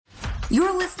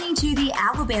You're listening to the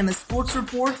Alabama Sports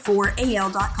Report for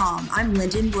AL.com. I'm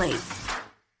Lyndon Blake.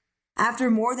 After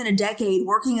more than a decade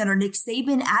working under Nick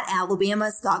Saban at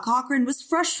Alabama, Scott Cochran was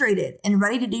frustrated and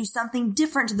ready to do something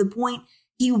different to the point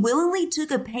he willingly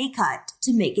took a pay cut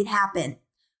to make it happen.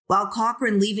 While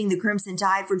Cochran leaving the Crimson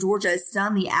Tide for Georgia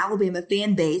stunned the Alabama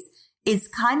fan base, it's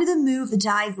kind of the move the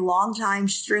Tide's longtime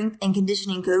strength and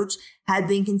conditioning coach had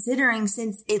been considering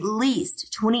since at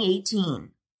least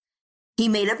 2018. He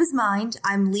made up his mind.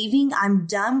 I'm leaving. I'm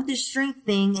done with the strength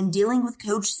thing and dealing with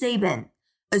Coach Saban,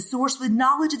 a source with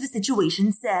knowledge of the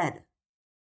situation said.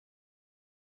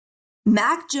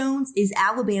 Mac Jones is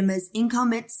Alabama's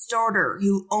incumbent starter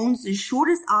who owns the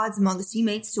shortest odds among his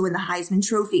teammates to win the Heisman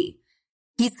Trophy.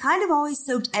 He's kind of always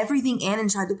soaked everything in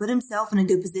and tried to put himself in a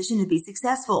good position to be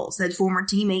successful, said former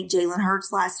teammate Jalen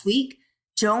Hurts last week.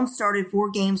 Jones started 4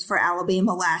 games for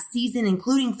Alabama last season,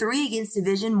 including 3 against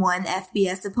Division I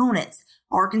FBS opponents,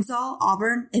 Arkansas,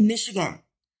 Auburn, and Michigan.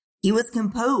 He was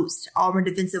composed, Auburn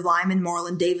defensive lineman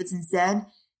Marlon Davidson said.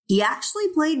 He actually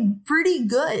played pretty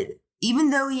good. Even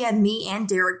though he had me and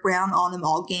Derek Brown on him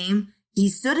all game, he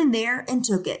stood in there and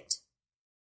took it.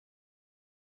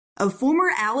 A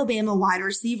former Alabama wide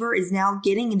receiver is now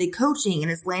getting into coaching and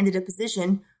has landed a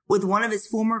position with one of his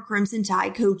former Crimson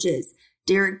Tide coaches.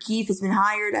 Derek Keefe has been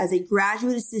hired as a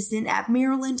graduate assistant at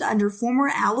Maryland under former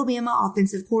Alabama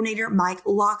offensive coordinator Mike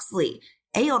Locksley,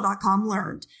 AL.com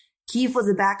learned. Keefe was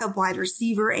a backup wide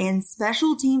receiver and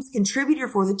special teams contributor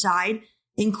for the Tide,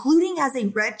 including as a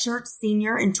redshirt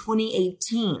senior in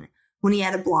 2018, when he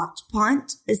had a blocked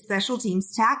punt, a special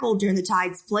teams tackle during the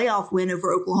Tide's playoff win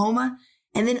over Oklahoma,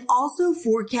 and then also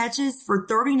 4 catches for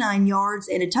 39 yards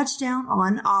and a touchdown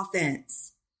on offense.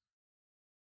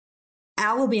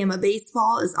 Alabama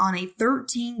baseball is on a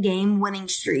 13-game winning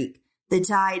streak. The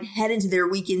Tide head into their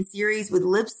weekend series with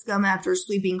Lipscomb after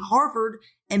sweeping Harvard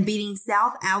and beating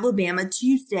South Alabama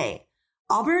Tuesday.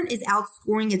 Auburn is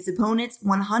outscoring its opponents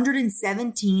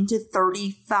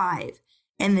 117-35,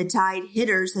 and the Tide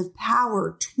hitters have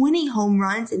powered 20 home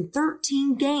runs in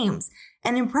 13 games,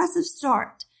 an impressive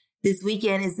start. This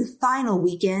weekend is the final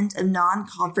weekend of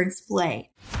non-conference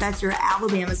play. That's your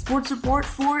Alabama Sports Report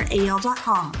for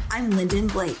AL.com. I'm Lyndon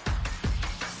Blake.